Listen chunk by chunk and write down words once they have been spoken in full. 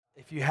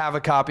If you have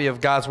a copy of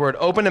God's Word,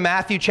 open to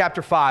Matthew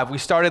chapter 5. We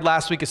started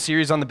last week a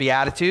series on the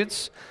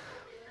Beatitudes.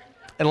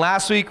 And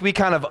last week we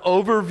kind of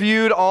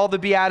overviewed all the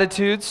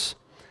Beatitudes.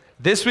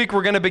 This week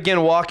we're going to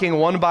begin walking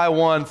one by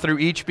one through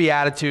each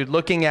Beatitude,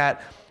 looking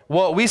at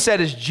what we said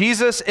is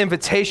Jesus'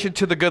 invitation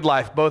to the good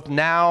life, both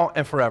now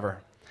and forever.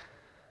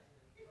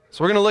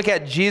 So we're going to look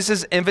at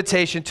Jesus'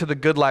 invitation to the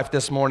good life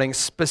this morning,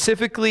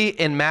 specifically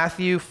in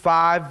Matthew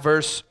 5,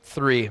 verse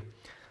 3. So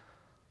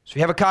if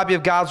you have a copy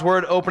of God's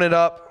Word, open it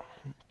up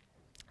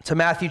to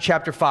Matthew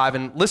chapter 5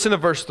 and listen to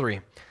verse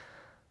 3.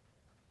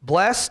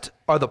 Blessed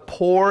are the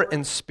poor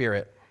in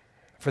spirit,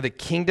 for the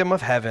kingdom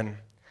of heaven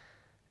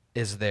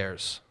is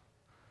theirs.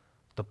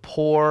 The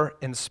poor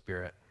in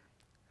spirit.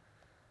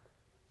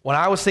 When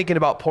I was thinking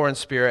about poor in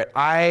spirit,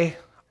 I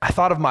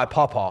thought of my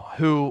pawpaw,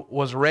 who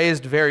was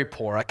raised very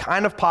poor, a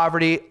kind of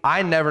poverty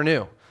I never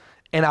knew.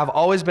 And I've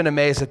always been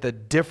amazed at the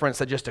difference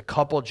that just a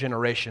couple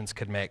generations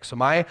could make. So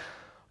my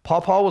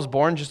pawpaw was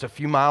born just a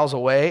few miles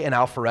away in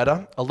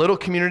Alpharetta, a little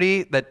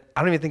community that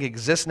I don't even think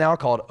exists now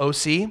called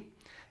OC.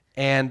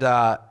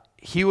 And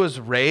he was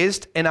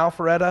raised in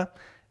Alpharetta,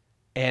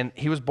 and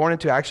he was born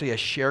into actually a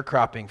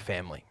sharecropping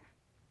family.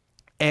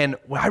 And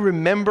I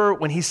remember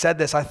when he said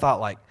this, I thought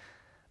like,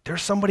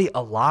 there's somebody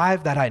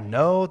alive that I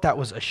know that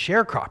was a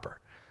sharecropper.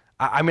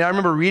 I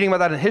remember reading about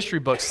that in history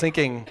books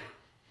thinking,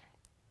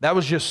 that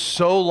was just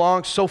so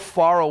long, so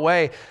far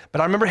away.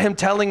 But I remember him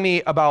telling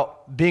me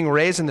about being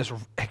raised in this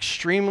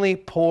extremely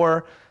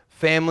poor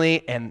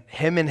family, and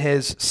him and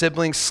his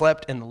siblings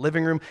slept in the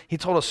living room. He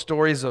told us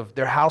stories of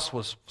their house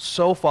was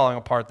so falling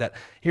apart that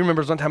he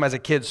remembers one time as a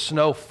kid,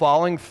 snow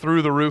falling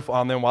through the roof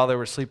on them while they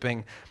were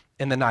sleeping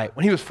in the night.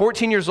 When he was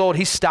 14 years old,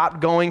 he stopped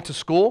going to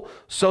school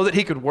so that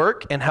he could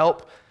work and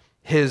help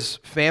his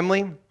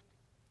family.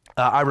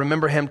 I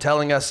remember him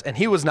telling us, and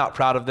he was not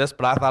proud of this,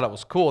 but I thought it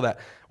was cool, that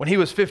when he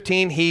was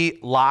 15, he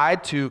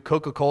lied to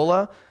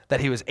Coca-Cola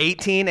that he was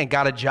 18 and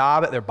got a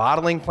job at their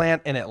bottling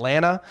plant in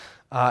Atlanta.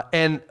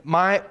 And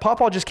my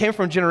pawpaw just came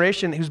from a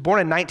generation, he was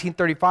born in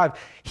 1935.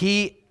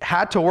 He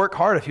had to work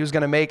hard if he was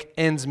going to make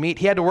ends meet.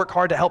 He had to work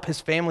hard to help his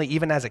family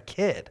even as a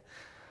kid.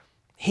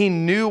 He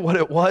knew what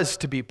it was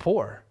to be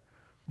poor.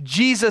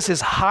 Jesus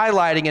is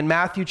highlighting in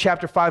Matthew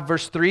chapter 5,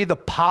 verse 3, the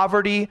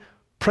poverty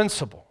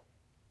principle.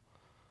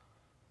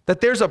 That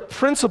there's a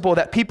principle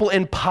that people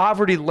in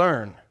poverty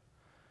learn.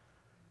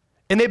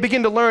 And they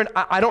begin to learn,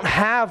 I don't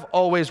have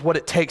always what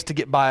it takes to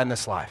get by in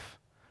this life.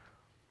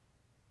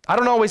 I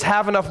don't always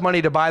have enough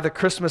money to buy the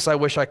Christmas I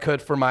wish I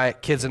could for my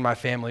kids and my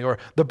family, or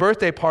the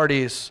birthday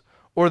parties,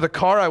 or the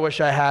car I wish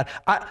I had.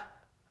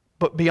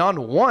 But beyond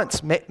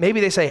wants,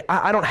 maybe they say,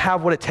 I don't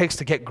have what it takes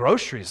to get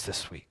groceries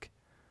this week.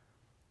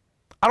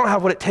 I don't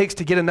have what it takes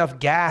to get enough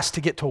gas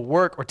to get to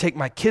work or take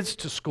my kids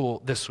to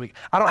school this week.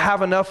 I don't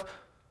have enough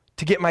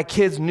to get my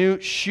kids new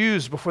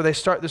shoes before they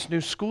start this new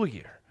school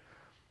year.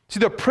 See,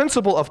 the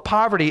principle of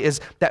poverty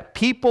is that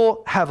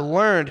people have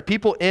learned,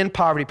 people in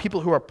poverty, people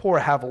who are poor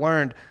have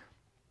learned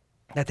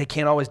that they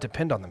can't always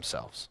depend on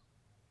themselves.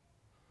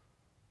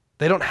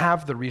 They don't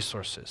have the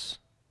resources.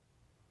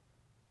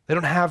 They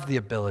don't have the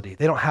ability.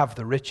 They don't have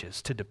the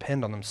riches to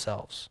depend on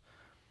themselves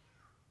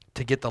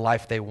to get the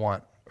life they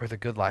want or the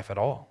good life at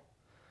all.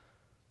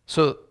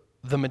 So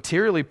the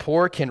materially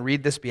poor can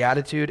read this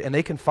beatitude and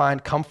they can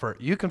find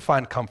comfort. You can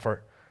find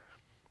comfort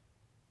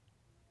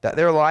that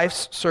their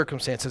life's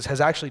circumstances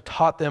has actually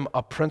taught them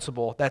a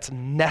principle that's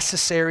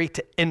necessary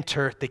to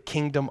enter the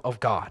kingdom of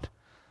God.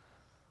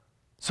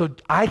 So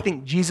I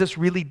think Jesus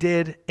really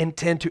did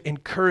intend to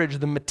encourage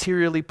the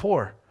materially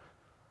poor.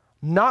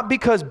 Not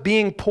because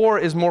being poor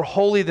is more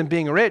holy than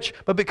being rich,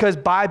 but because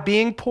by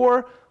being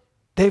poor,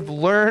 they've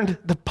learned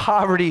the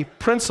poverty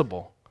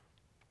principle.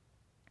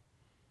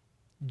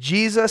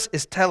 Jesus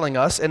is telling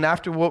us, and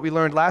after what we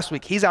learned last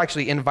week, he's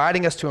actually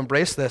inviting us to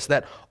embrace this,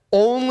 that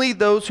only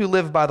those who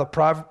live by the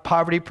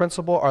poverty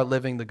principle are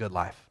living the good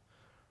life.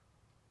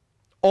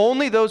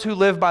 Only those who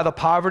live by the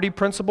poverty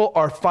principle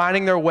are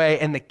finding their way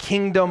in the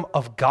kingdom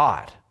of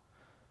God.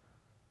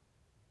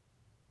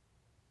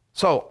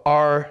 So,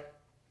 are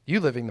you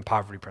living the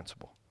poverty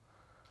principle?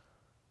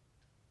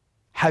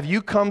 Have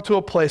you come to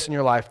a place in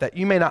your life that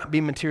you may not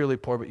be materially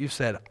poor, but you've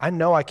said, I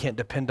know I can't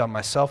depend on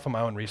myself and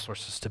my own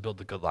resources to build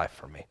the good life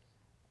for me?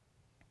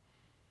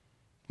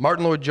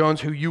 Martin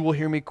Lloyd-Jones, who you will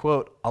hear me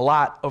quote a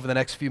lot over the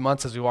next few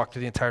months as we walk through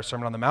the entire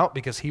Sermon on the Mount,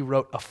 because he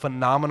wrote a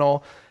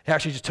phenomenal, he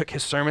actually just took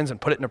his sermons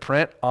and put it into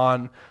print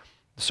on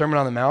the Sermon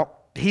on the Mount.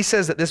 He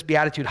says that this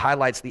beatitude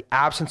highlights the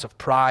absence of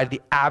pride,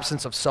 the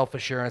absence of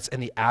self-assurance,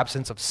 and the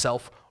absence of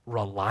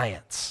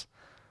self-reliance.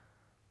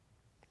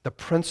 The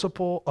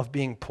principle of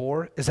being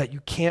poor is that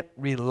you can't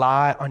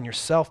rely on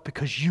yourself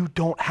because you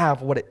don't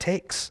have what it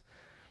takes.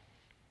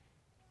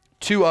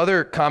 Two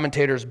other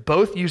commentators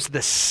both used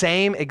the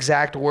same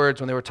exact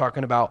words when they were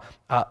talking about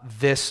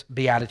this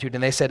beatitude,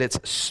 and they said it's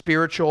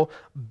spiritual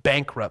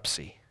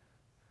bankruptcy.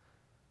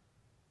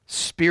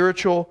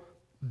 Spiritual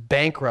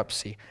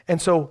bankruptcy. And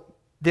so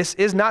this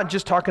is not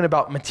just talking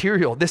about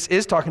material. This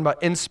is talking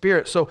about in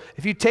spirit. So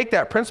if you take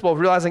that principle of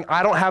realizing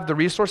I don't have the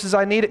resources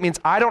I need, it means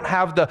I don't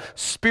have the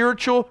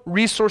spiritual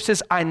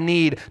resources I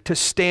need to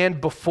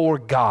stand before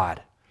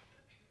God.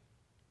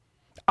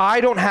 I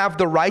don't have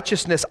the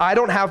righteousness. I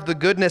don't have the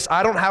goodness.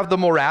 I don't have the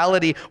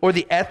morality or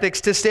the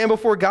ethics to stand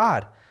before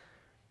God.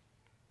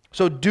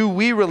 So do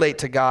we relate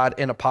to God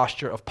in a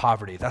posture of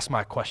poverty? That's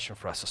my question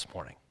for us this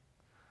morning.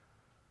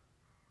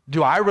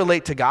 Do I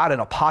relate to God in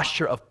a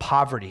posture of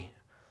poverty?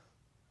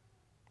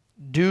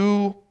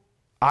 Do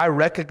I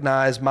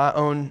recognize my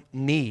own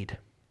need?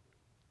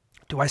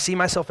 Do I see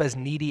myself as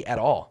needy at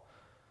all?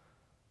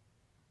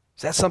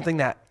 Is that something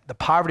that the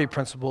poverty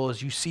principle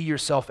is you see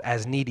yourself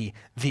as needy?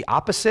 The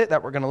opposite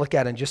that we're going to look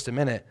at in just a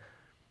minute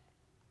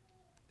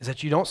is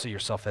that you don't see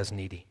yourself as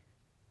needy.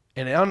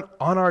 And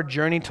on our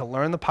journey to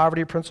learn the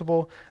poverty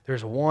principle,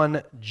 there's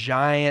one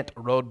giant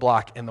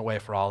roadblock in the way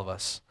for all of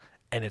us,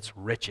 and it's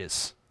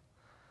riches.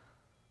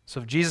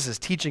 So if Jesus is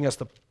teaching us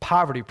the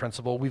poverty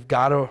principle, we've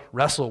got to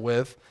wrestle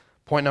with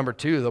point number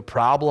 2, the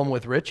problem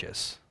with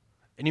riches.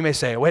 And you may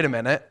say, wait a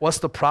minute, what's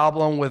the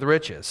problem with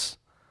riches?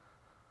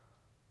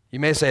 You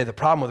may say, the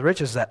problem with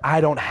riches is that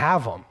I don't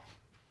have them,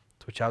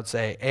 to which I would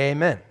say,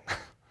 amen.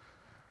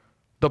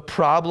 The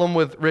problem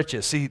with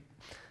riches. See,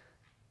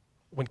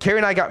 when Carrie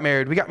and I got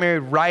married, we got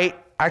married right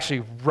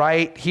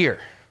here,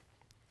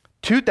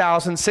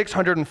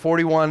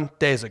 2,641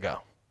 days ago.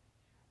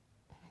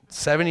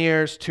 7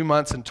 years, 2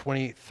 months, and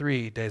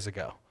 23 days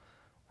ago.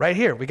 Right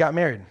here, we got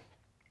married.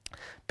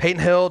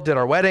 Peyton Hill did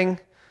our wedding.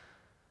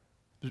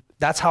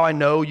 That's how I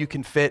know you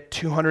can fit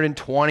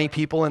 220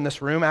 people in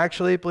this room,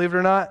 actually, believe it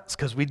or not. It's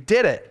because we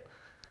did it.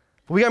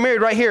 We got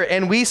married right here,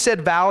 and we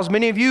said vows.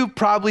 Many of you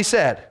probably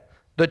said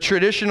the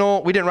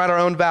traditional, we didn't write our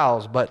own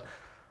vows, but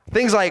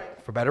things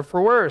like for better,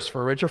 for worse,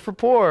 for rich or for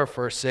poor,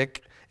 for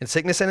sick, in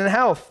sickness and in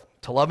health,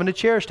 to love and to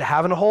cherish, to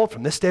have and to hold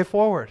from this day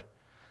forward.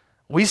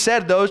 We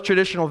said those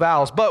traditional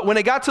vows, but when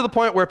it got to the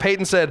point where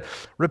Peyton said,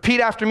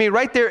 repeat after me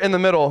right there in the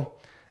middle,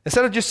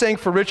 instead of just saying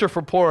for richer,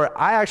 for poorer,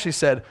 I actually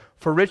said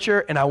for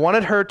richer, and I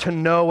wanted her to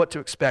know what to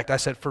expect. I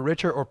said for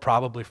richer or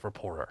probably for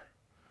poorer.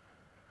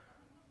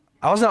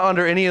 I was not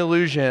under any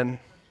illusion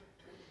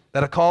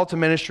that a call to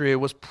ministry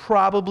was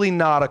probably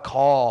not a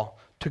call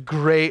to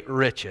great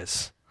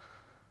riches.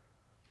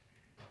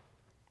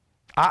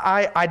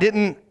 I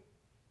didn't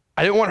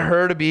want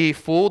her to be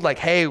fooled, like,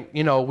 hey,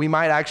 we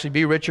might actually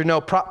be richer. No,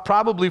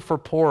 probably for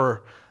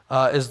poorer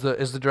is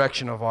the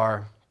direction of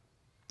our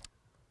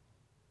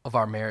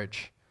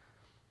marriage.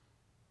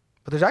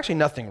 But there's actually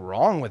nothing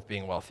wrong with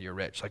being wealthy or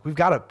rich. Like, we've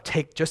got to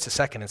take just a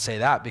second and say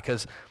that,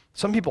 because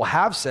some people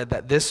have said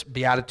that this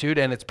beatitude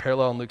and its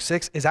parallel in Luke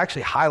 6 is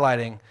actually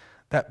highlighting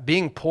that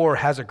being poor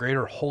has a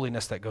greater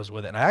holiness that goes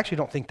with it. And I actually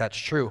don't think that's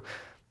true.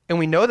 And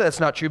we know that it's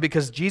not true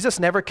because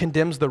Jesus never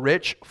condemns the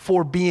rich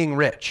for being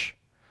rich.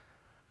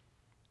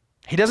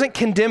 He doesn't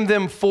condemn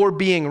them for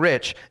being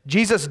rich.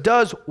 Jesus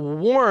does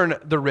warn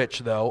the rich,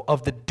 though,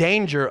 of the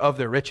danger of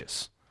their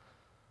riches.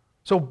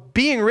 So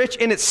being rich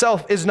in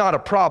itself is not a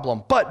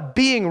problem, but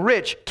being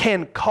rich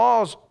can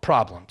cause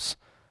problems.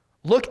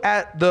 Look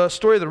at the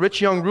story of the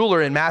rich young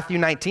ruler in Matthew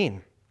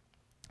 19.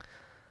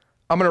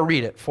 I'm going to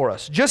read it for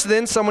us. Just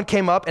then someone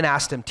came up and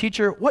asked him,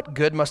 "Teacher, what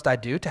good must I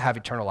do to have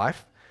eternal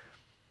life?"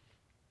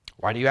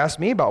 "Why do you ask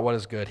me about what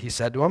is good?" he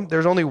said to him.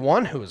 "There's only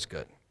one who is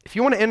good. If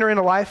you want to enter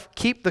into life,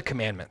 keep the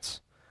commandments."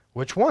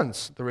 "Which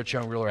ones?" the rich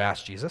young ruler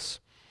asked Jesus.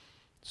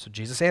 So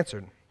Jesus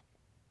answered,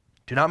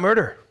 "Do not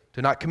murder.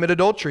 Do not commit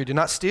adultery. Do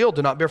not steal.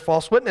 Do not bear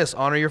false witness.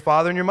 Honor your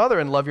father and your mother,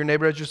 and love your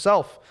neighbor as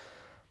yourself."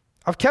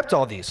 "I've kept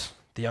all these,"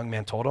 the young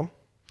man told him.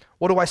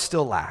 "What do I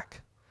still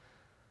lack?"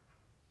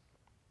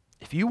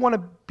 "If you want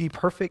to be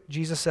perfect,"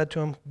 Jesus said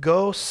to him,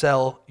 "go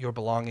sell your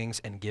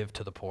belongings and give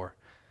to the poor,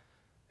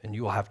 and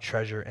you will have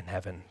treasure in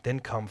heaven. Then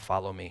come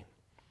follow me."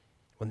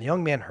 When the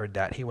young man heard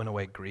that, he went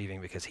away grieving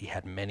because he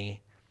had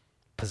many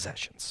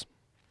possessions.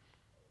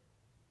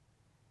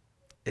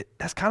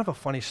 That's kind of a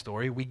funny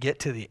story. We get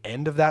to the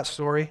end of that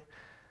story,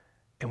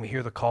 and we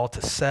hear the call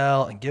to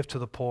sell and give to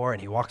the poor,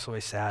 and he walks away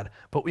sad.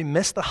 But we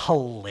miss the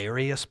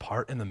hilarious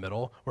part in the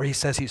middle where he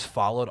says he's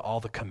followed all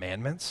the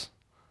commandments.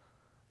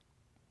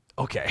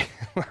 Okay,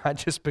 I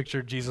just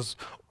pictured Jesus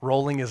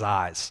rolling his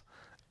eyes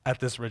at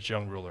this rich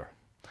young ruler.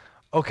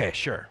 Okay,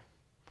 sure.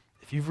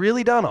 If you've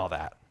really done all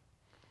that,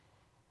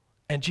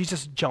 and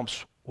Jesus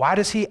jumps, why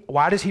does he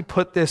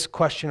put this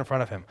question in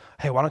front of him?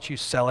 Hey, why don't you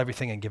sell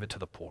everything and give it to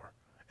the poor,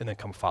 and then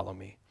come follow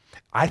me?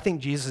 I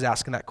think Jesus is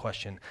asking that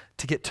question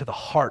to get to the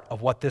heart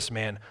of what this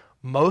man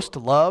most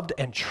loved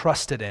and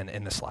trusted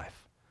in this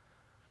life.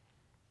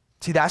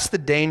 See, that's the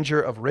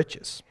danger of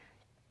riches.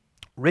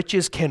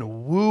 Riches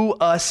can woo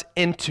us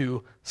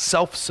into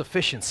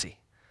self-sufficiency.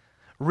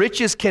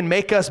 Riches can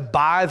make us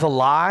buy the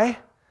lie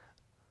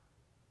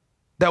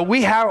that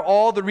we have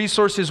all the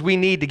resources we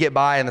need to get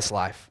by in this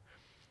life.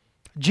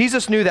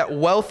 Jesus knew that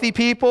wealthy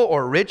people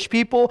or rich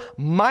people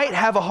might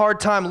have a hard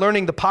time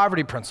learning the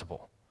poverty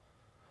principle.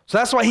 So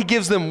that's why he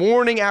gives them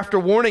warning after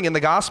warning in the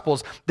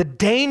Gospels. The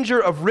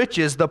danger of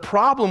riches, the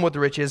problem with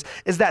riches,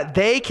 is that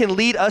they can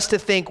lead us to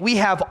think we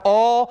have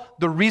all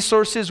the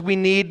resources we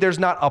need. There's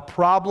not a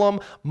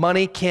problem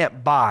money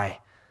can't buy.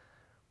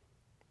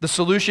 The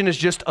solution is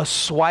just a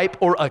swipe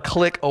or a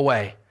click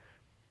away.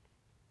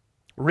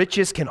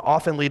 Riches can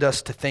often lead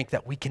us to think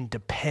that we can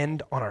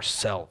depend on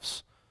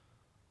ourselves,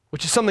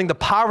 which is something the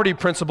poverty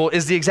principle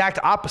is the exact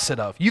opposite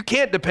of. You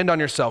can't depend on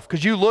yourself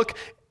because you look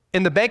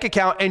in the bank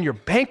account and you're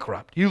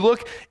bankrupt. You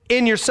look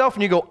in yourself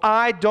and you go,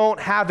 I don't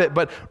have it.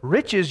 But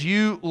riches,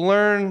 you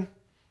learn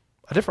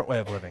a different way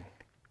of living.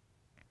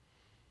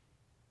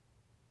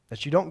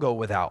 That you don't go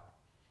without.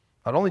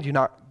 Not only do you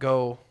not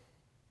go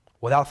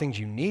without things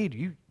you need,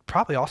 you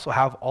probably also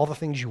have all the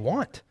things you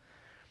want.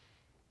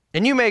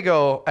 And you may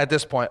go at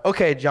this point,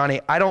 okay,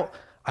 Johnny, I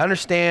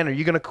understand. Are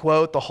you going to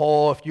quote the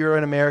whole, if you're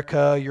in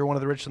America, you're one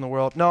of the richest in the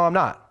world? No, I'm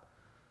not.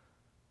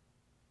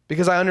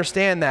 Because I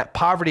understand that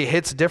poverty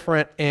hits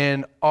different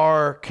in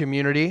our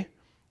community.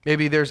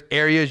 Maybe there's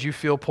areas you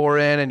feel poor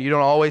in and you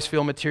don't always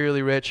feel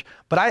materially rich.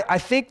 But I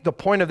think the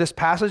point of this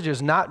passage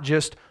is not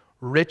just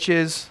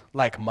riches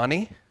like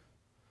money.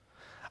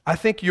 I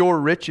think your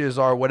riches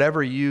are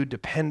whatever you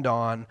depend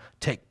on,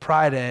 take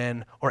pride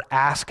in, or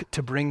ask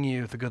to bring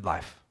you the good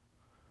life.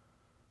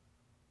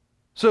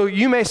 So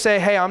you may say,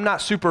 hey, I'm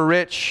not super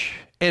rich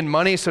in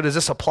money, so does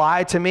this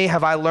apply to me?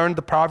 Have I learned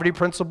the poverty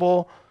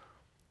principle?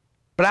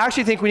 But I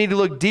actually think we need to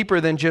look deeper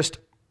than just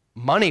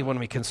money when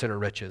we consider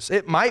riches.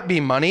 It might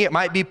be money, it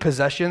might be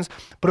possessions,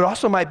 but it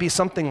also might be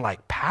something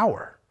like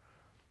power.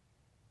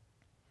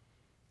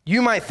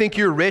 You might think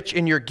you're rich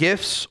in your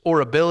gifts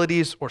or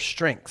abilities or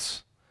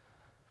strengths.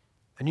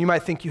 And you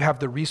might think you have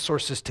the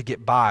resources to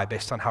get by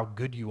based on how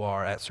good you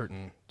are at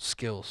certain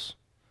skills.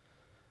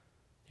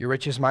 Your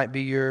riches might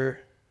be your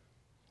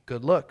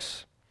good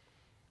looks.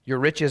 Your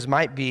riches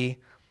might be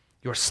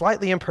your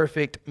slightly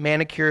imperfect,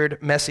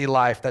 manicured, messy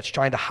life that's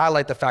trying to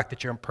highlight the fact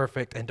that you're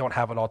imperfect and don't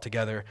have it all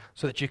together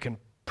so that you can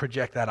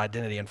project that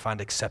identity and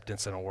find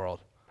acceptance in a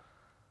world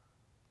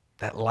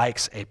that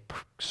likes a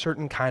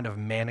certain kind of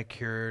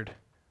manicured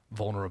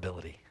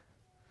vulnerability.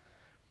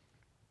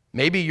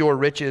 Maybe your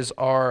riches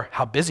are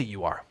how busy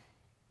you are,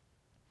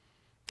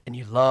 and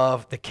you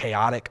love the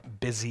chaotic,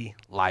 busy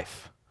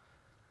life.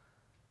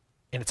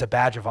 And it's a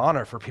badge of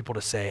honor for people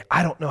to say,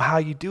 I don't know how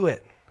you do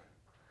it.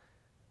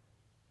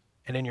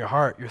 And in your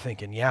heart, you're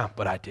thinking, yeah,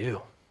 but I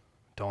do,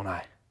 don't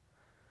I?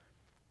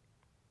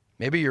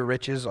 Maybe your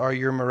riches are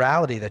your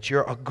morality, that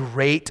you're a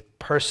great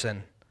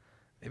person.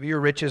 Maybe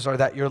your riches are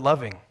that you're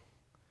loving.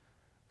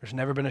 There's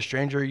never been a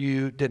stranger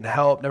you didn't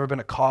help, never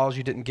been a cause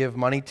you didn't give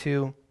money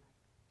to.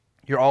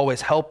 You're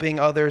always helping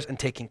others and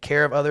taking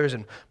care of others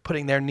and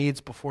putting their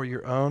needs before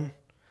your own.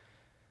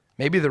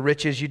 Maybe the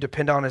riches you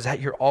depend on is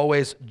that you're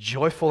always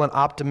joyful and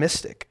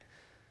optimistic,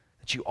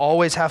 that you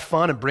always have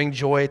fun and bring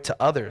joy to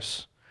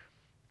others.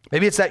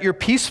 Maybe it's that you're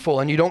peaceful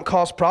and you don't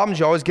cause problems,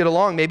 you always get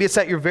along. Maybe it's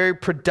that you're very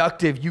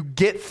productive, you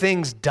get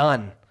things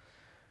done.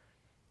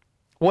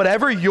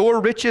 Whatever your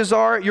riches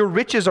are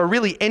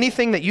really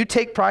anything that you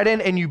take pride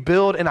in and you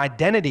build an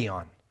identity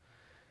on.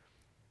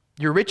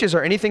 Your riches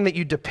are anything that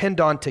you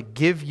depend on to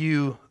give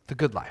you the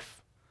good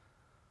life.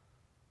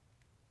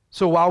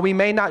 So while we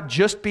may not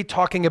just be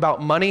talking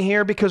about money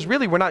here, because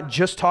really we're not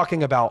just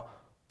talking about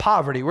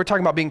poverty, we're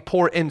talking about being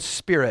poor in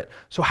spirit.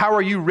 So how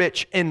are you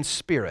rich in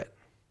spirit?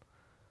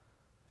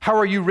 How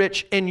are you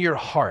rich in your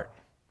heart?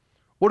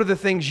 What are the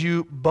things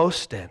you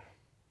boast in?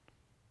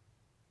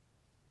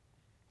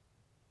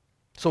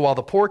 So while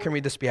the poor can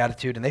read this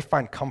beatitude and they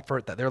find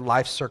comfort that their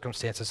life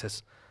circumstances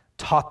has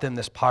taught them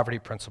this poverty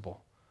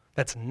principle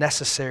that's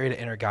necessary to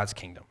enter God's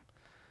kingdom,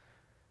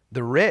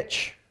 the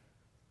rich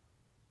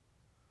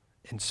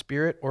in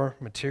spirit or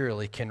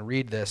materially can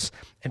read this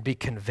and be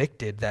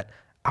convicted that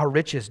our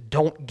riches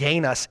don't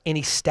gain us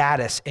any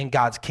status in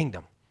God's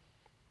kingdom.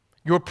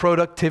 Your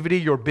productivity,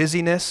 your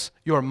busyness,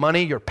 your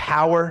money, your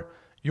power,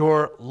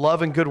 your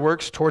love and good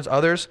works towards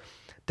others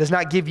does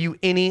not give you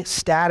any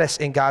status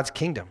in God's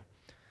kingdom.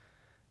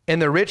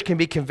 And the rich can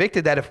be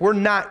convicted that if we're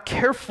not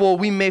careful,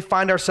 we may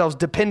find ourselves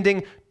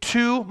depending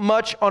too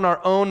much on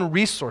our own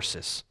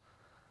resources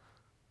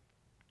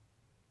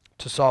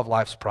to solve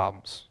life's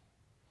problems.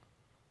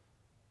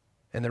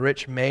 And the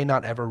rich may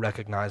not ever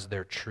recognize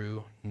their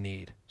true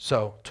need.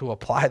 So, to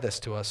apply this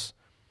to us,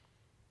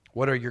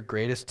 what are your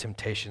greatest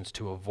temptations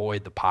to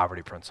avoid the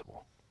poverty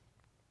principle?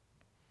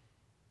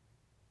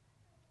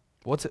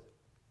 What's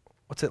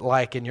it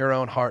like in your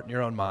own heart and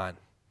your own mind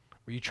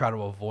where you try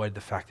to avoid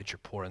the fact that you're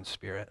poor in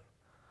spirit?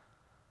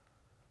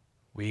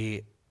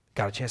 We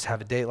got a chance to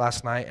have a date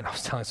last night, and I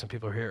was telling some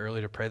people who were here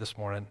early to pray this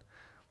morning.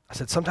 I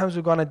said, sometimes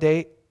we go on a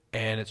date,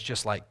 and it's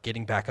just like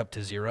getting back up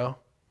to zero.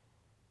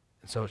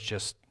 And so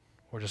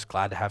we're just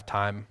glad to have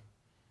time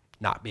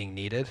not being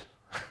needed,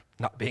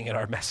 not being in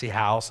our messy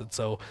house. And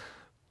so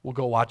we'll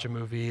go watch a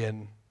movie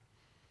and,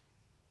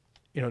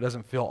 it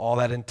doesn't feel all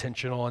that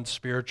intentional and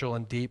spiritual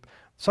and deep.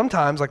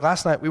 Sometimes, like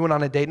last night, we went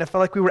on a date and it felt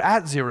like we were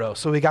at zero.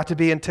 So we got to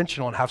be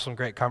intentional and have some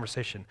great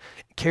conversation.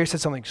 Carrie said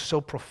something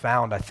so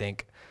profound, I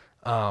think,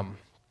 on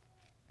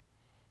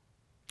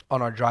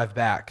our drive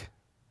back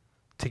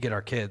to get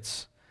our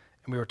kids.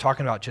 And we were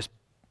talking about just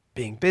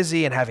being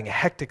busy and having a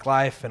hectic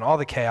life and all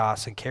the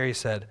chaos. And Carrie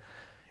said,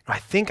 I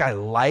think I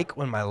like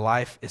when my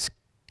life is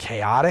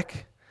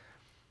chaotic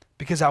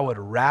because I would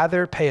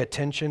rather pay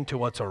attention to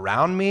what's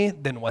around me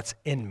than what's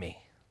in me.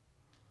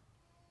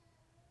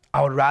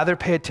 I would rather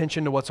pay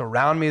attention to what's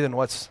around me than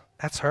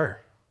that's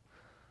her.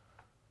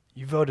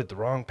 You voted the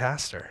wrong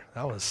pastor.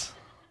 That was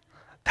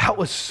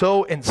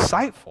so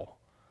insightful.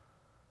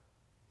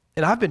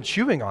 And I've been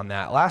chewing on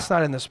that last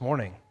night and this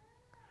morning.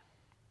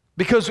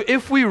 Because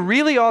if we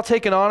really all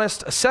take an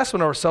honest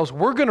assessment of ourselves,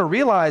 we're going to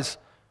realize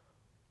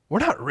we're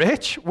not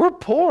rich, we're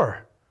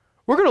poor.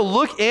 We're going to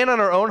look in on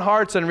our own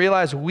hearts and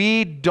realize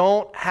we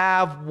don't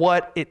have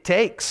what it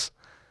takes.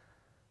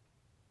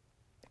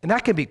 And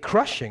that can be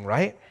crushing,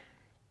 right?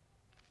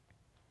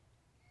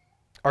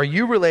 Are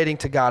you relating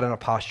to God in a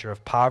posture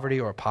of poverty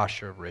or a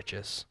posture of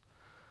riches?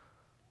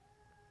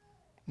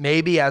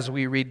 Maybe as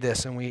we read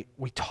this and we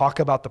talk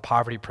about the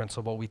poverty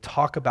principle, we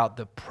talk about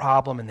the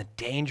problem and the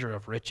danger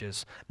of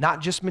riches,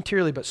 not just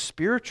materially, but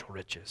spiritual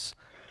riches.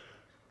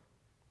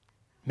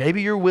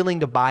 Maybe you're willing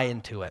to buy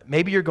into it.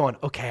 Maybe you're going,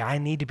 okay, I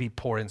need to be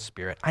poor in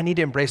spirit. I need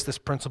to embrace this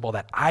principle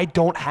that I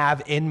don't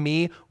have in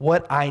me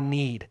what I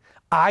need.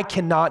 I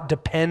cannot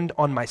depend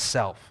on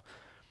myself.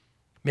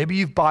 Maybe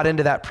you've bought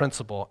into that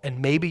principle, and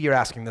maybe you're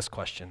asking this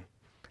question: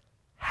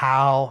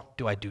 how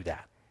do I do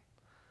that?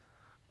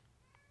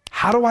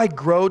 How do I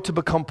grow to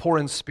become poor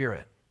in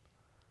spirit?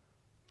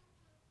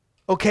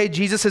 Okay,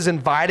 Jesus is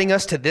inviting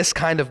us to this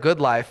kind of good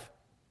life.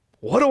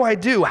 What do I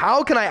do?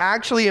 How can I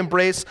actually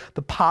embrace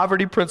the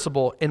poverty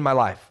principle in my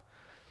life?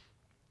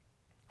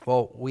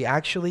 Well, we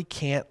actually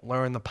can't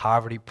learn the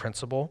poverty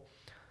principle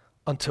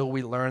until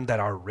we learn that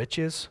our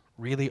riches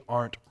really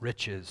aren't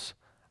riches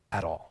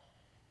at all.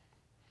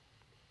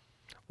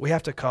 We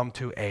have to come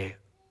to a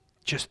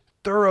just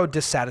thorough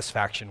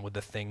dissatisfaction with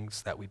the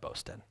things that we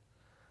boast in.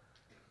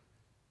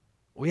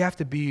 We have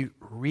to be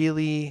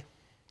really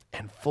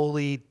and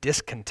fully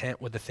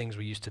discontent with the things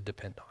we used to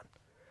depend on.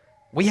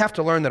 We have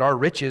to learn that our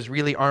riches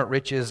really aren't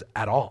riches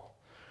at all.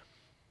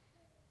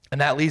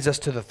 And that leads us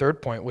to the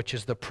third point, which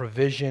is the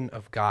provision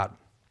of God.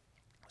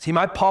 See,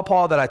 my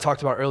pawpaw that I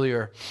talked about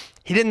earlier,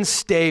 he didn't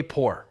stay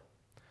poor.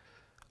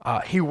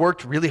 He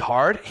worked really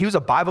hard. He was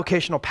a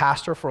bivocational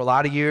pastor for a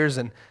lot of years,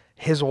 and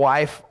his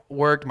wife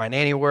worked, my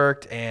nanny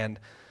worked, and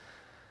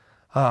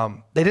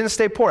they didn't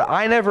stay poor.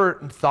 I never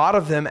thought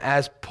of them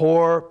as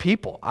poor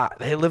people.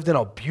 They lived in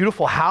a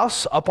beautiful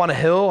house up on a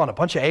hill on a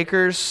bunch of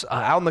acres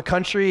out in the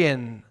country,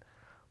 and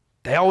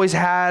they always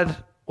had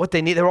what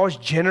they need. They were always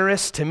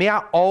generous. To me, I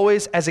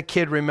always, as a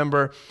kid,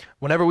 remember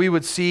whenever we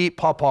would see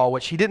Pawpaw,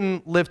 which he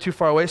didn't live too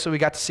far away, so we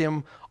got to see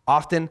him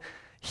often,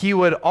 he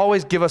would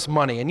always give us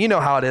money. And you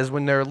know how it is.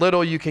 When they're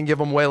little, you can give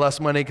them way less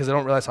money because they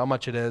don't realize how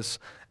much it is.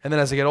 And then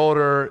as they get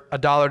older,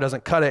 $1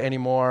 doesn't cut it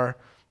anymore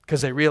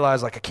because they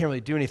realize, like, I can't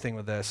really do anything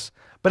with this.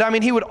 But I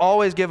mean, he would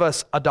always give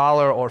us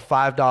 $1 or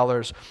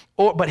 $5,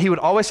 but he would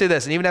always say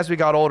this. And even as we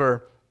got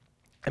older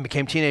and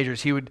became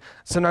teenagers, he would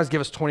sometimes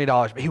give us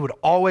 $20. But he would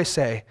always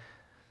say,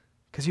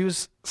 because he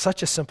was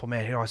such a simple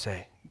man, he'd always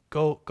say,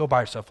 go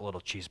buy yourself a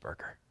little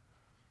cheeseburger.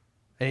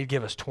 And he'd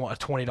give us a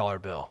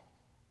 $20 bill.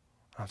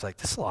 I was like,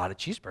 this is a lot of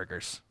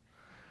cheeseburgers.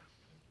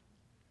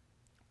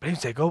 But he'd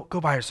say, go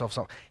buy yourself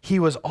something. He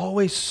was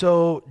always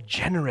so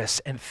generous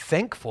and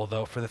thankful,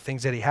 though, for the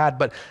things that he had.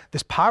 But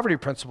this poverty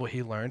principle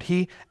he learned,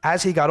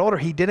 as he got older,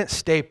 he didn't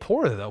stay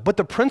poor, though. But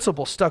the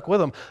principle stuck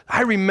with him.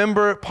 I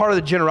remember part of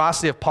the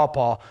generosity of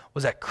Pawpaw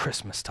was at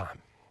Christmas time.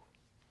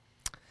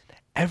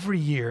 Every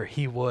year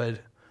he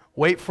would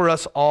wait for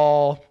us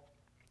all.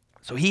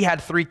 So he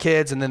had 3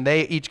 kids, and then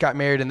they each got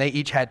married, and they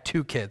each had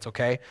 2 kids,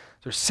 okay?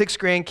 So there's 6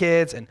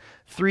 grandkids and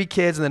 3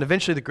 kids, and then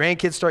eventually the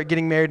grandkids start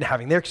getting married and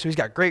having their, so he's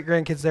got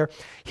great-grandkids there.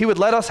 He would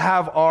let us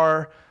have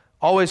our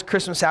always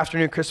Christmas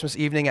afternoon, Christmas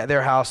evening at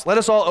their house. Let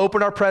us all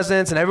open our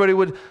presents, and everybody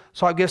would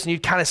swap gifts, and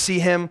you'd kind of see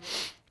him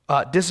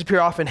disappear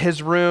off in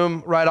his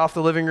room, right off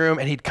the living room,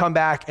 and he'd come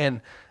back,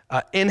 and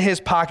in his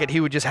pocket,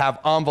 he would just have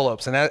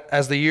envelopes. And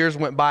as the years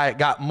went by, it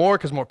got more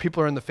because more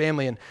people are in the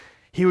family, and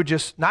he would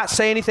just not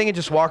say anything and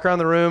just walk around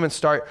the room and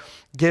start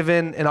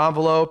giving an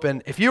envelope.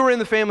 And if you were in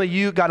the family,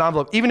 you got an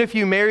envelope. Even if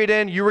you married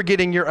in, you were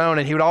getting your own.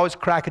 And he would always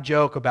crack a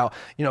joke about,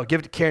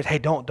 give it to Karen. Hey,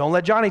 don't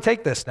let Johnny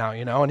take this now,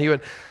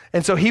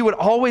 And so he would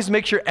always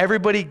make sure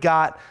everybody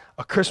got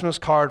a Christmas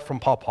card from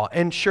Pawpaw.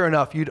 And sure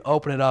enough, you'd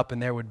open it up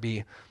and there would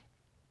be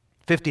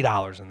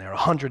 $50 in there,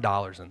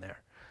 $100 in there.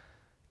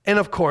 And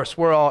of course,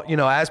 we're all,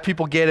 as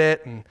people get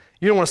it, and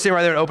you don't want to sit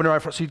right there and open it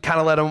right front, so you'd kind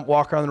of let them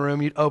walk around the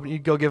room. You'd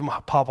go give them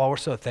a Pawpaw. We're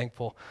so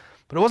thankful.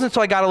 But it wasn't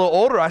until I got a little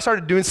older, I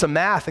started doing some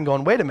math and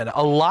going, wait a minute,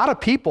 a lot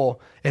of people,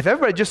 if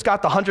everybody just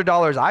got the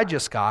 $100 I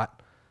just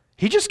got,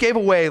 he just gave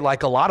away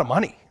like a lot of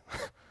money.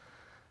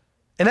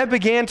 And that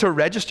began to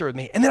register with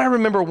me. And then I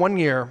remember one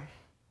year,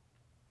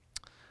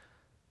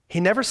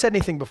 he never said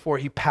anything before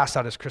he passed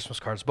out his Christmas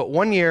cards, but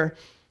one year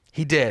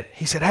he did.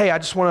 He said, hey, I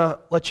just want to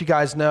let you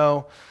guys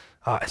know,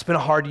 it's been a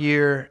hard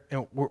year,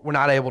 and we're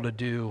not able to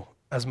do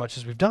as much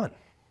as we've done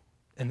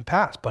in the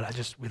past,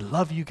 but we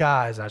love you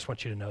guys, and I just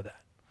want you to know that.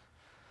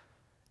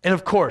 And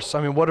of course,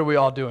 what are we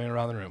all doing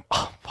around the room?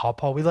 Oh,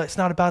 Paul, it's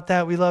not about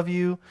that, we love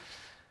you.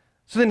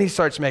 So then he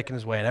starts making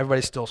his way, and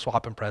everybody's still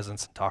swapping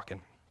presents and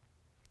talking.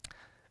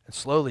 And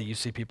slowly you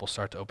see people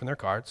start to open their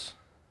cards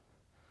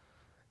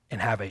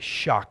and have a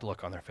shocked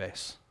look on their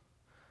face,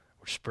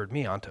 which spurred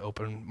me on to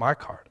open my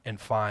card and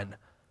find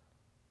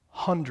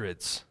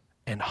hundreds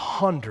and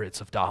hundreds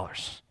of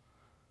dollars.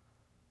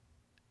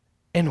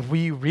 And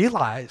we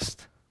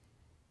realized,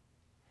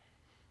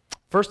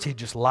 first he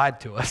just lied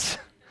to us.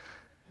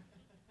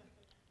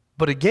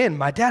 But again,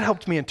 my dad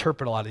helped me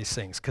interpret a lot of these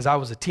things because I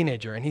was a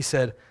teenager, and he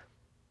said,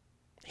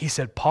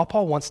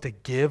 Paul wants to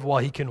give while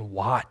he can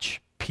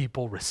watch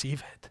people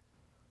receive it.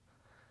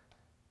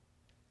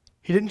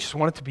 He didn't just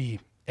want it to be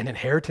an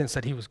inheritance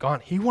that he was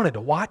gone. He wanted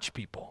to watch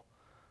people.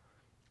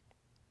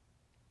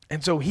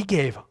 And so he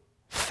gave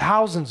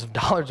thousands of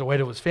dollars away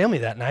to his family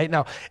that night.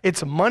 Now,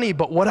 it's money,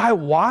 but what I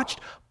watched,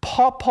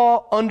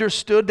 Paul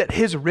understood that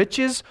his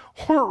riches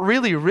weren't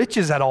really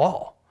riches at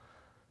all.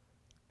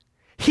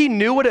 He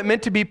knew what it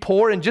meant to be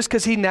poor, and just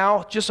because he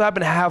now just so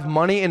happened to have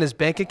money in his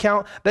bank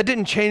account, that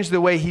didn't change the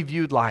way he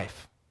viewed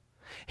life.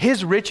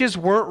 His riches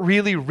weren't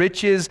really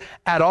riches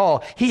at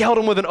all. He held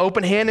them with an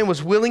open hand and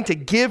was willing to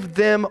give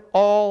them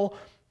all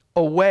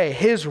away.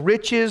 His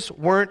riches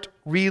weren't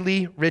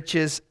really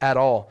riches at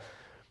all.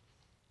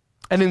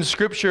 And in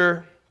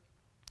Scripture,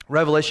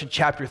 Revelation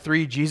chapter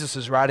 3, Jesus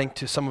is writing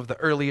to some of the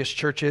earliest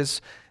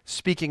churches,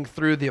 speaking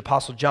through the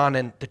Apostle John,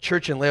 and the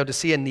church in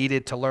Laodicea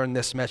needed to learn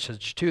this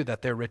message too,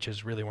 that their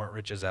riches really weren't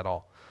riches at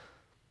all.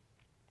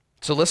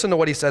 So listen to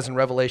what he says in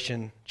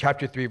Revelation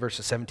chapter 3,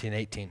 verses 17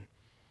 and 18.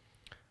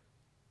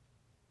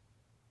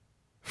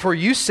 For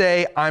you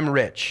say, I'm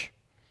rich.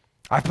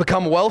 I've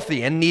become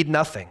wealthy and need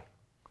nothing.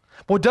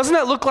 Well, doesn't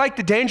that look like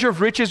the danger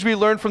of riches we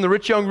learned from the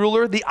rich young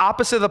ruler? The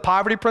opposite of the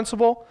poverty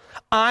principle?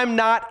 I'm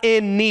not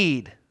in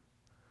need.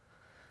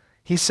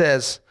 He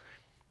says,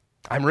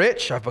 I'm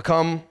rich. I've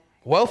become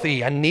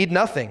wealthy. I need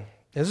nothing.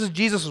 This is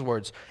Jesus'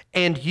 words.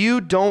 And you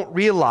don't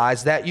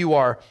realize that you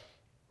are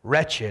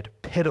wretched,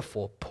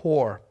 pitiful,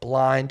 poor,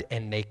 blind,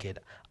 and naked.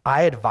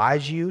 I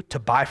advise you to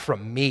buy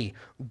from me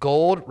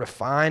gold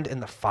refined in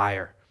the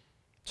fire,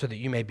 so that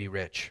you may be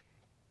rich.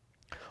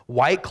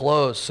 White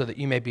clothes so that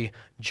you may be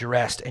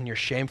dressed and your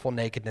shameful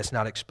nakedness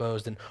not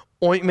exposed, and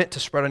ointment to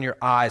spread on your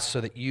eyes so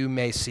that you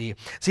may see.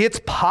 See, it's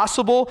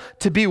possible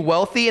to be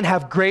wealthy and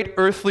have great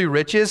earthly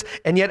riches,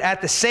 and yet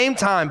at the same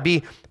time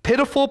be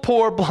pitiful,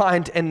 poor,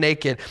 blind, and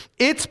naked.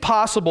 It's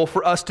possible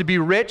for us to be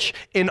rich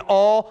in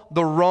all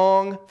the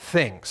wrong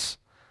things.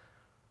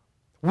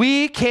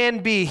 We can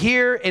be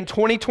here in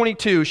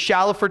 2022,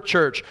 Shallowford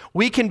Church.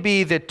 We can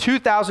be the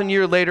 2,000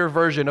 year later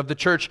version of the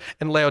church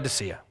in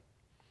Laodicea.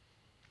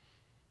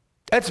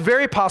 That's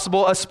very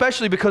possible,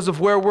 especially because of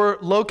where we're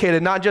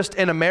located, not just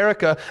in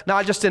America,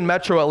 not just in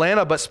Metro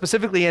Atlanta, but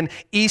specifically in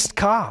East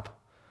Cobb,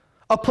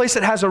 a place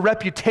that has a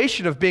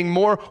reputation of being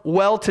more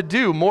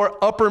well-to-do,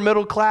 more upper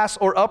middle class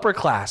or upper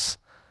class.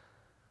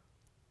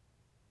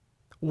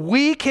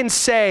 We can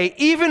say,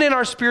 even in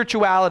our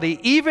spirituality,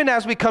 even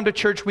as we come to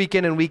church week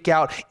in and week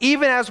out,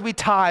 even as we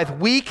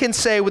tithe, we can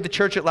say with the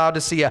church at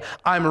Laodicea,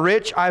 I'm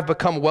rich, I've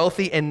become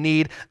wealthy, and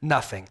need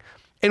nothing.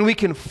 And we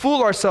can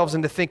fool ourselves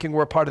into thinking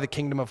we're a part of the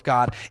kingdom of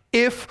God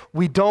if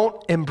we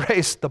don't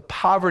embrace the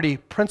poverty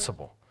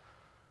principle.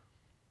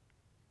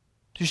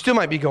 You still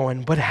might be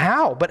going, but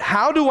how? But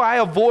how do I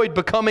avoid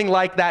becoming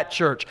like that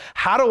church?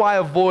 How do I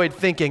avoid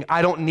thinking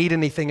I don't need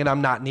anything and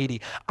I'm not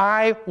needy?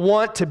 I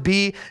want to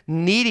be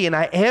needy and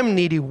I am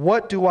needy.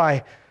 What do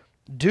I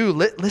do?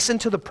 Listen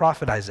to the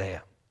prophet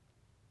Isaiah.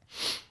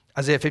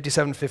 Isaiah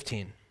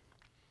 57:15.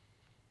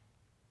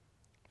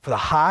 For the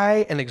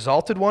high and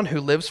exalted one who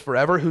lives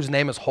forever, whose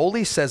name is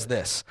holy, says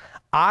this,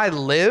 I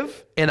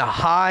live in a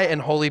high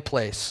and holy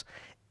place,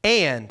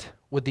 and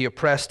with the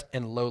oppressed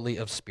and lowly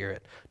of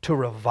spirit, to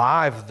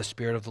revive the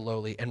spirit of the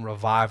lowly and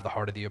revive the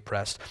heart of the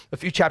oppressed. A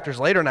few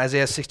chapters later in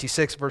Isaiah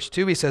 66, verse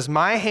 2, he says,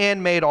 my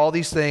hand made all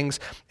these things,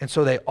 and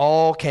so they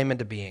all came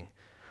into being.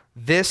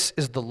 This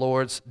is the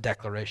Lord's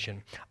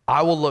declaration.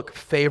 I will look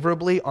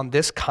favorably on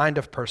this kind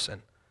of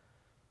person,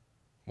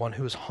 one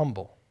who is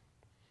humble,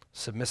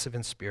 submissive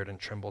in spirit, and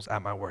trembles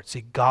at my word.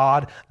 See,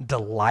 God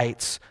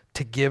delights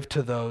to give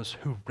to those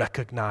who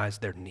recognize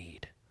their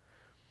need.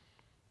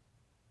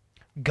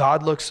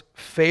 God looks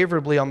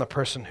favorably on the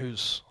person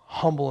who's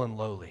humble and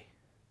lowly.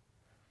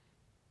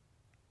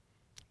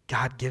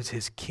 God gives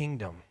his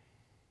kingdom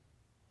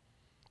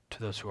to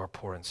those who are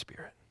poor in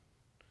spirit.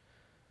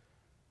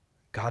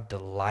 God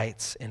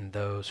delights in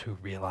those who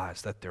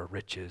realize that their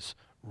riches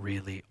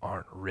really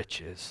aren't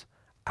riches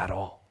at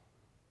all.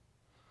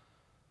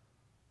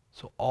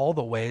 So all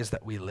the ways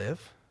that we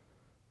live,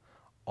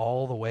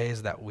 all the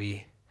ways that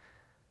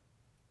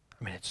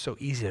it's so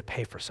easy to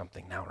pay for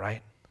something now,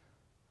 right?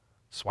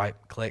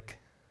 Swipe, click.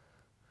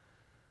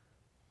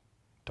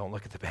 Don't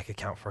look at the bank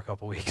account for a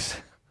couple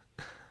weeks.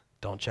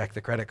 Don't check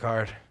the credit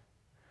card.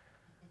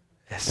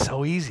 It's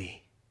so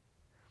easy.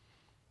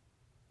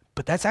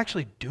 But that's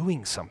actually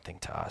doing something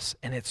to us,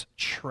 and it's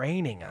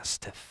training us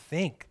to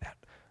think that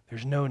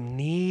there's no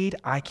need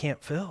I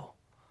can't fill.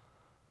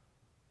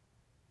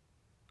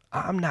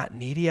 I'm not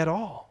needy at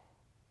all.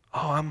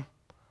 What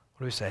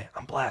do we say?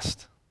 I'm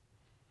blessed.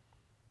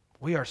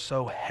 We are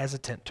so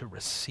hesitant to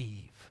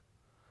receive,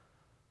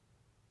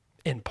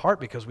 in part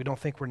because we don't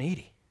think we're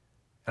needy.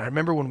 And I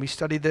remember when we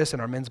studied this in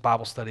our men's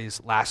Bible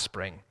studies last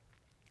spring,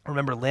 I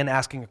remember Lynn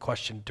asking a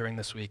question during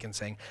this week and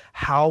saying,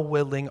 how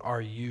willing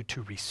are you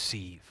to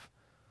receive?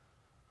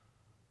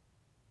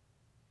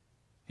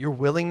 Your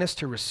willingness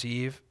to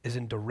receive is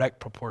in direct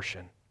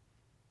proportion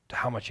to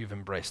how much you've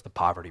embraced the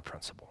poverty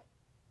principle.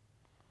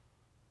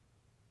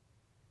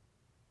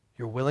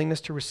 Your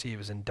willingness to receive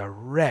is in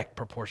direct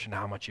proportion to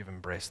how much you've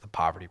embraced the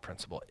poverty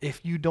principle.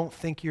 If you don't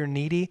think you're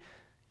needy,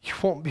 you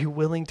won't be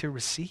willing to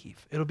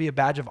receive. It'll be a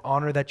badge of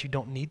honor that you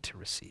don't need to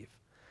receive.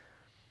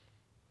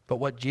 But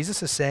what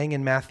Jesus is saying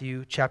in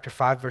Matthew chapter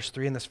 5, verse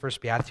 3 in this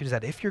first beatitude is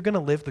that if you're going to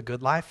live the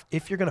good life,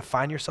 if you're going to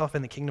find yourself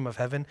in the kingdom of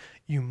heaven,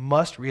 you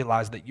must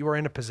realize that you are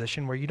in a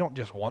position where you don't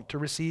just want to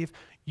receive,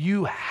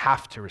 you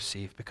have to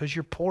receive because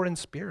you're poor in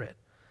spirit.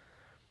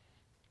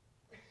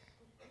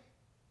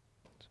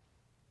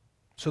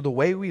 So the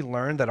way we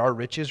learn that our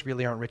riches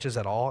really aren't riches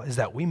at all is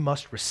that we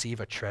must receive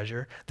a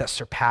treasure that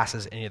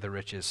surpasses any of the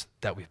riches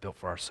that we've built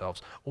for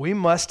ourselves. We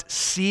must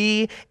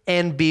see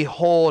and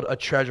behold a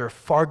treasure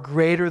far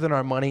greater than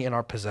our money and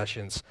our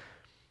possessions.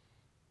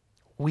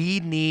 We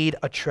need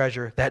a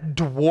treasure that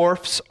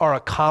dwarfs our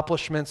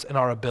accomplishments and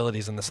our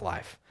abilities in this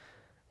life.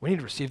 We need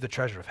to receive the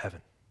treasure of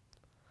heaven.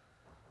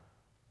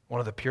 One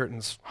of the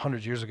Puritans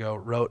hundreds of years ago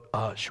wrote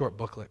a short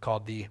booklet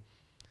called the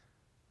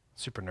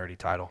super nerdy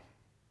title,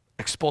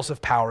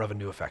 Expulsive Power of a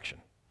New Affection.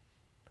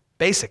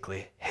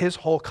 Basically, his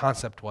whole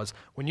concept was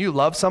when you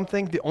love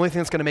something, the only thing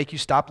that's going to make you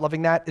stop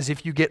loving that is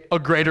if you get a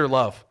greater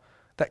love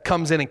that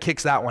comes in and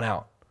kicks that one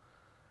out.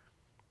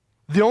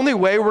 The only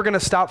way we're going to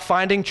stop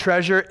finding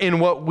treasure in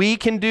what we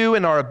can do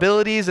and our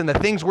abilities and the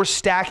things we're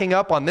stacking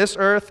up on this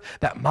earth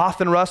that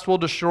moth and rust will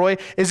destroy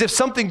is if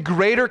something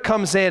greater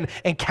comes in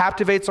and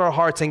captivates our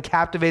hearts and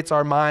captivates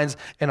our minds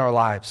and our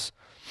lives.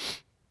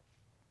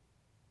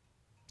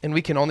 And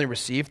we can only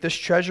receive this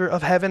treasure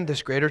of heaven,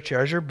 this greater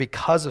treasure,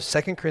 because of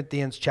 2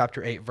 Corinthians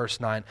chapter 8, verse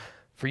 9.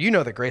 For you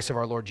know the grace of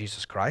our Lord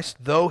Jesus Christ.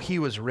 Though he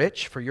was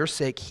rich, for your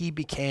sake he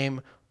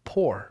became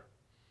poor,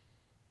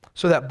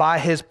 so that by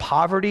his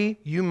poverty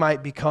you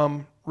might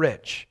become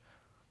rich.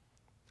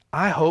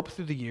 I hope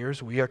through the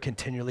years we are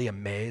continually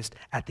amazed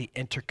at the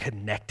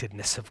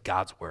interconnectedness of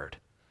God's word.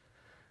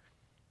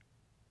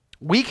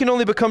 We can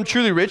only become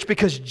truly rich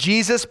because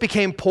Jesus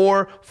became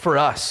poor for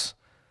us.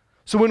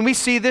 So when we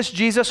see this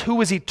Jesus who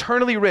was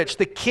eternally rich,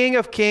 the King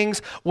of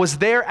Kings, was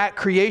there at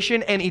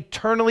creation and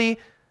eternally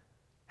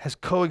has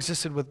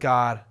coexisted with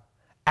God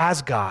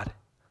as God,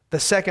 the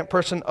second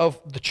person of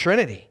the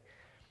Trinity.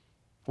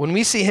 When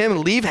we see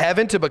him leave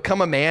heaven to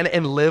become a man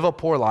and live a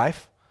poor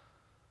life,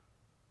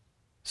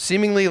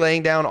 seemingly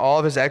laying down all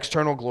of his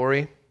external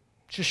glory,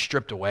 just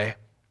stripped away.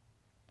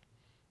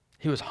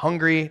 He was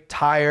hungry,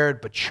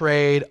 tired,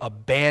 betrayed,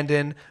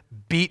 abandoned,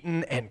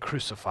 beaten, and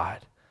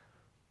crucified.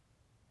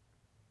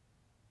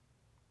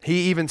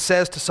 He even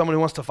says to someone who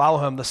wants to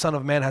follow him, the Son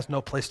of Man has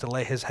no place to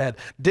lay his head.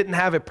 Didn't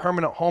have a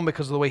permanent home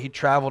because of the way he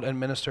traveled and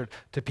ministered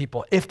to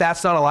people. If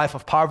that's not a life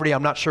of poverty,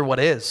 I'm not sure what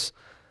is.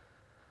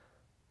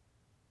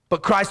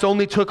 But Christ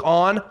only took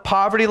on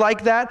poverty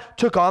like that,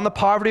 took on the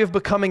poverty of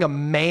becoming a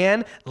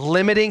man,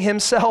 limiting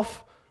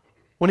himself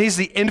when he's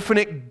the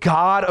infinite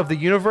God of the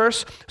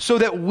universe, so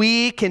that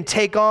we can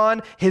take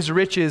on his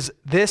riches.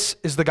 This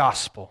is the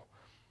gospel.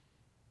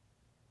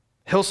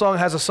 Hillsong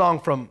has a song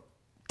from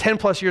 10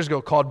 plus years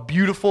ago called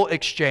Beautiful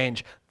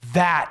Exchange.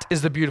 That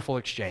is the beautiful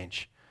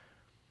exchange.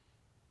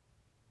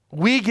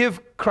 We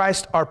give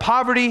Christ our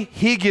poverty,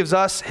 he gives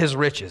us his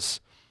riches.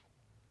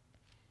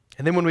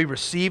 And then when we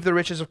receive the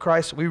riches of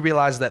Christ, we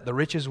realize that the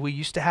riches we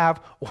used to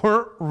have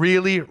weren't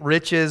really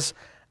riches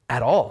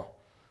at all.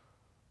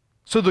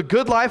 So the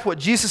good life, what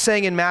Jesus is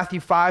saying in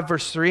Matthew 5,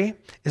 verse 3,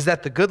 is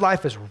that the good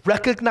life is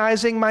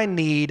recognizing my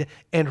need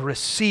and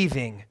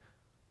receiving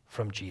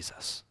from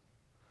Jesus.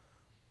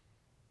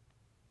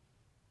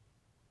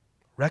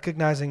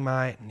 Recognizing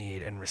my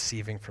need and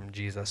receiving from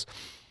Jesus.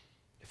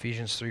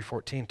 Ephesians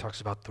 3:14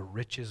 talks about the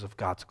riches of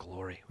God's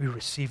glory. We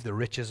receive the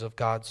riches of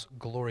God's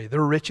glory, the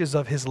riches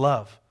of his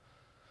love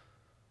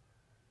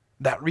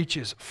that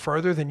reaches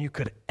further than you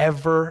could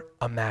ever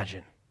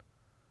imagine.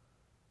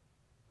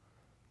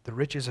 The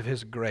riches of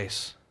his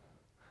grace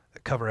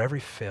that cover every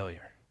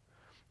failure.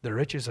 The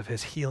riches of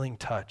his healing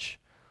touch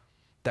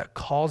that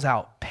calls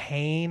out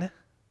pain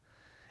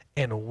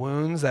and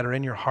wounds that are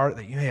in your heart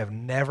that you may have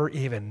never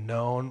even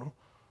known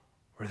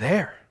were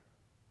there.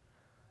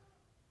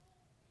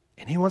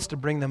 And he wants to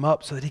bring them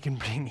up so that he can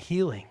bring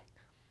healing.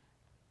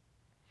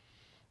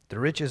 The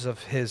riches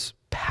of his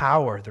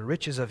power, the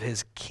riches of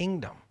his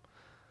kingdom,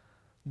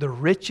 the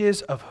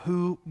riches of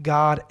who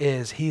God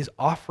is, he's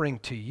offering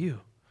to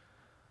you.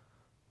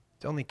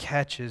 The only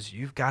catch is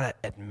you've got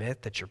to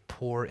admit that you're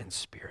poor in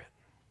spirit.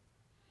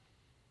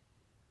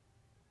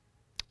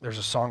 There's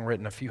a song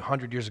written a few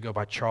hundred years ago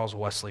by Charles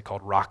Wesley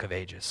called Rock of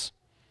Ages.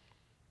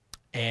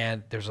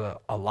 And there's a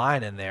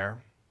line in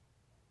there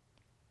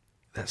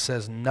that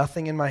says,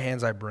 "Nothing in my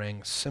hands I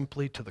bring,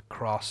 simply to the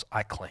cross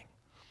I cling."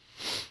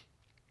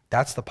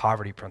 That's the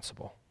poverty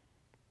principle.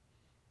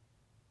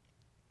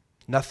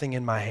 Nothing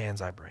in my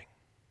hands I bring.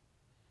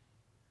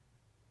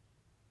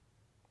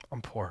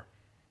 I'm poor.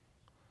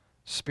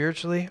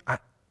 Spiritually,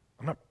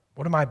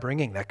 what am I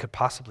bringing that could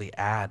possibly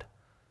add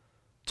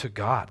to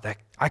God, that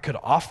I could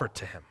offer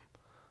to him?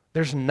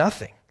 There's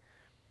nothing.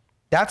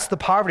 That's the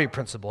poverty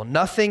principle.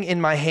 Nothing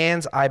in my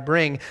hands I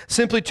bring,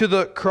 simply to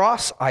the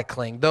cross I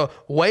cling. The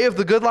way of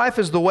the good life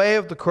is the way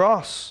of the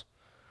cross.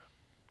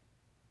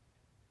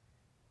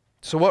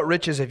 So what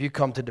riches have you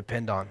come to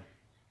depend on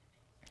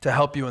to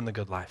help you in the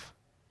good life?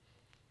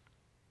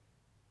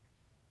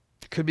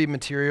 It could be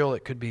material,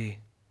 it could be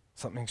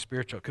something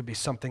spiritual, it could be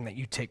something that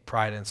you take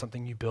pride in,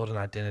 something you build an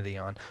identity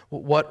on.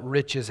 What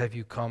riches have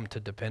you come to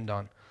depend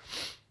on?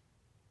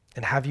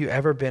 And have you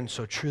ever been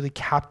so truly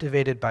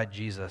captivated by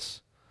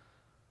Jesus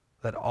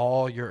that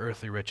all your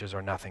earthly riches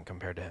are nothing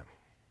compared to him?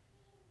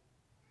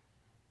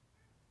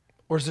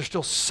 Or is there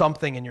still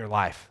something in your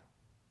life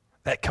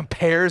that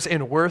compares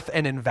in worth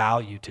and in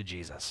value to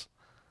Jesus?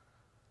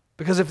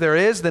 Because if there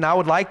is, then I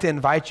would like to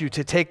invite you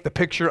to take the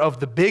picture of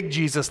the big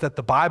Jesus that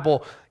the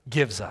Bible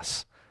gives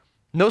us.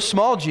 No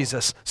small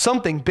Jesus,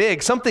 something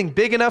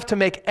big enough to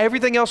make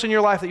everything else in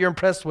your life that you're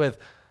impressed with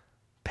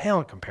pale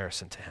in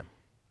comparison to him.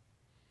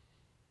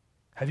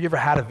 Have you ever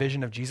had a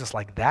vision of Jesus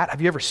like that? Have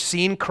you ever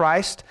seen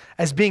Christ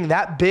as being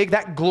that big,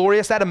 that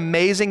glorious, that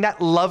amazing, that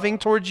loving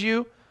towards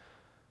you?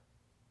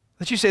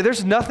 That you say,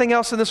 there's nothing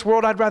else in this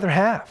world I'd rather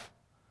have.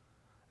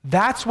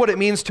 That's what it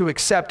means to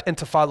accept and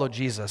to follow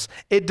Jesus.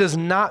 It does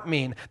not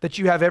mean that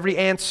you have every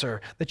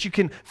answer, that you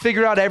can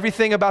figure out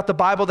everything about the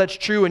Bible that's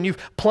true and you've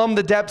plumbed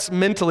the depths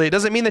mentally. It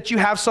doesn't mean that you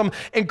have some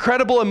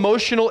incredible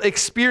emotional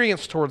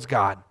experience towards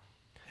God.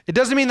 It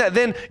doesn't mean that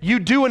then you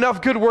do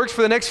enough good works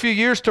for the next few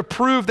years to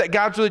prove that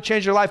God's really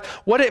changed your life.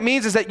 What it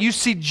means is that you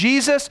see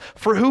Jesus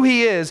for who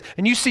he is,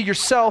 and you see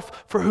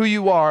yourself for who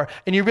you are,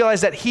 and you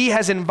realize that he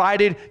has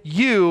invited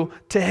you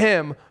to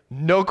him,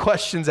 no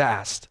questions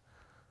asked.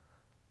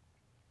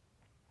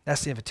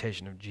 That's the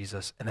invitation of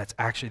Jesus, and that's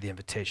actually the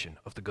invitation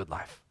of the good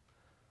life,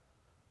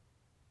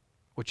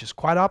 which is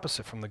quite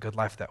opposite from the good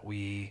life that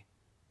we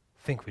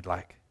think we'd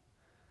like.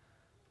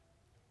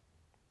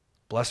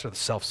 Blessed are the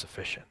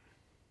self-sufficient,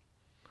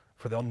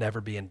 for they'll never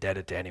be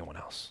indebted to anyone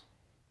else.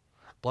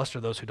 Blessed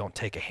are those who don't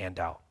take a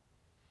handout.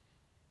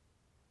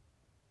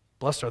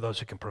 Blessed are those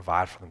who can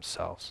provide for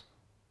themselves.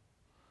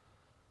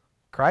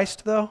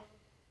 Christ, though,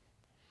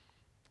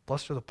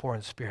 blessed are the poor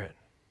in spirit.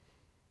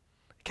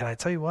 Can I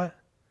tell you what?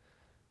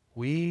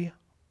 We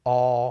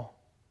all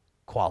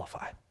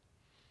qualify.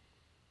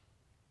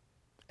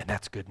 And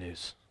that's good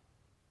news.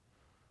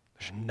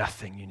 There's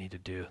nothing you need to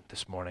do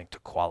this morning to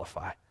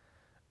qualify.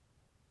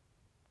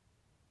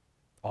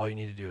 All you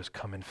need to do is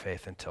come in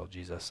faith and tell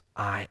Jesus,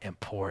 I am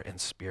poor in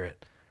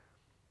spirit.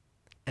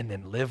 And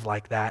then live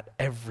like that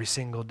every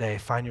single day.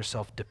 Find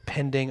yourself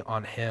depending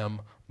on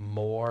him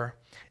more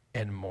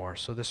and more.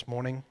 So this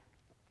morning,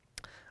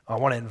 I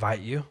want to invite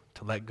you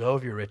to let go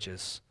of your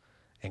riches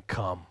and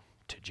come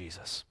to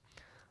Jesus.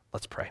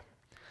 Let's pray.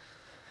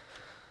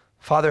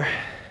 Father,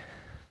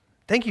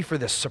 thank you for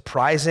this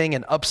surprising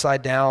and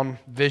upside down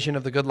vision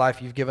of the good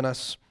life you've given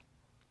us.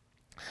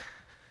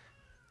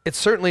 It's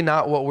certainly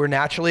not what we're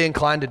naturally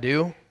inclined to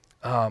do.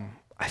 I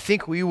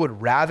think we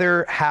would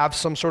rather have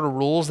some sort of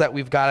rules that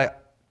we've got to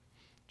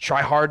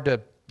try hard to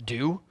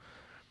do.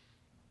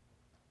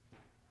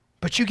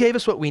 But you gave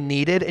us what we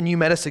needed, and you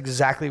met us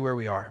exactly where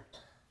we are.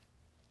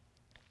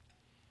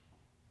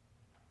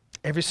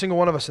 Every single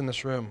one of us in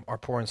this room are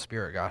poor in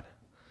spirit, God.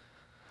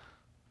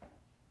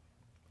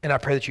 And I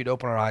pray that you'd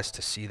open our eyes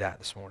to see that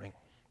this morning.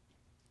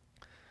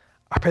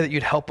 I pray that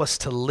you'd help us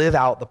to live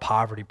out the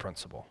poverty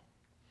principle,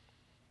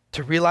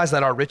 to realize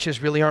that our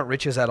riches really aren't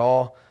riches at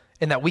all,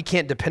 and that we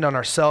can't depend on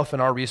ourselves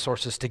and our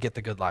resources to get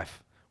the good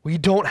life. We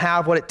don't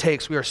have what it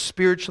takes. We are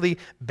spiritually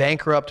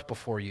bankrupt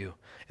before you.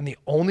 And the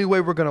only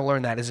way we're going to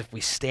learn that is if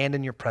we stand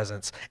in your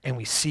presence and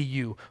we see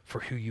you for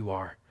who you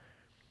are.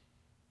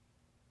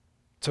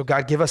 So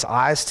God, give us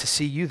eyes to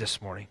see you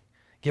this morning.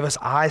 Give us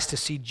eyes to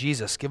see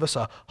Jesus. Give us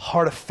a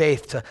heart of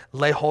faith to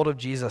lay hold of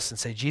Jesus and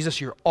say,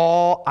 Jesus, you're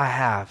all I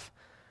have.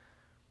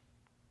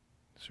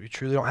 So we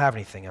truly don't have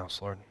anything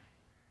else, Lord.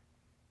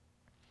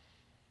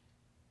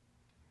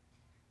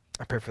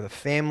 I pray for the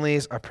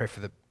families. I pray for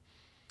the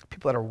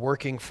people that are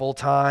working full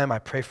time. I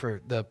pray for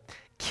the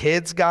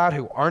kids, God,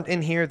 who aren't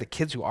in here, the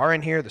kids who are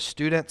in here, the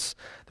students.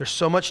 There's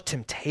so much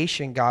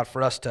temptation, God,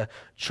 for us to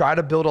try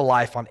to build a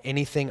life on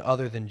anything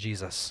other than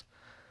Jesus.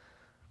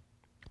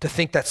 To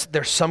think that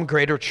there's some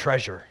greater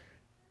treasure.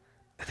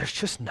 There's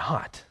just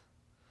not.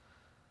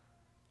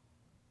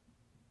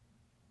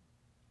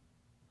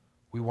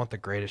 We want the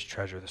greatest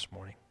treasure this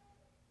morning.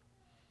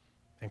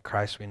 In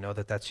Christ, we know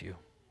that that's you.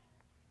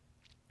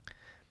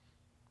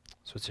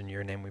 So it's in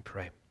your name we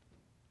pray.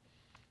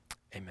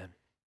 Amen.